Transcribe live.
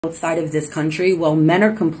outside of this country. Well, men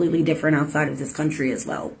are completely different outside of this country as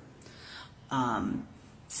well.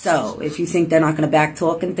 So if you think they're not going to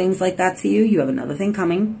backtalk and things like that to you, you have another thing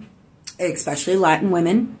coming, especially Latin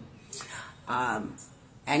women.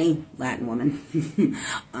 Any Latin woman.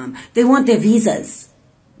 They want their visas.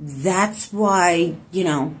 That's why, you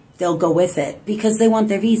know, they'll go with it, because they want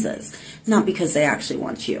their visas, not because they actually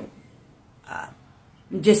want you.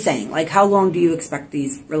 I'm just saying, like, how long do you expect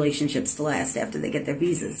these relationships to last after they get their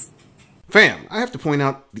visas? Fam, I have to point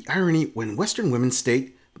out the irony when Western women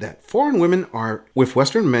state that foreign women are with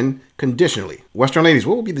Western men conditionally. Western ladies,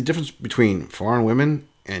 what would be the difference between foreign women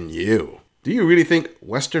and you? Do you really think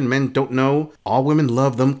Western men don't know all women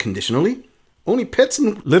love them conditionally? Only pets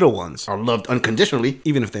and little ones are loved unconditionally,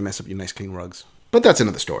 even if they mess up your nice clean rugs. But that's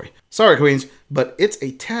another story. Sorry, queens, but it's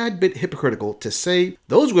a tad bit hypocritical to say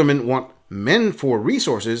those women want men for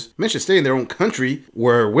resources. Men should stay in their own country,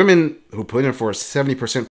 where women who put in for 70%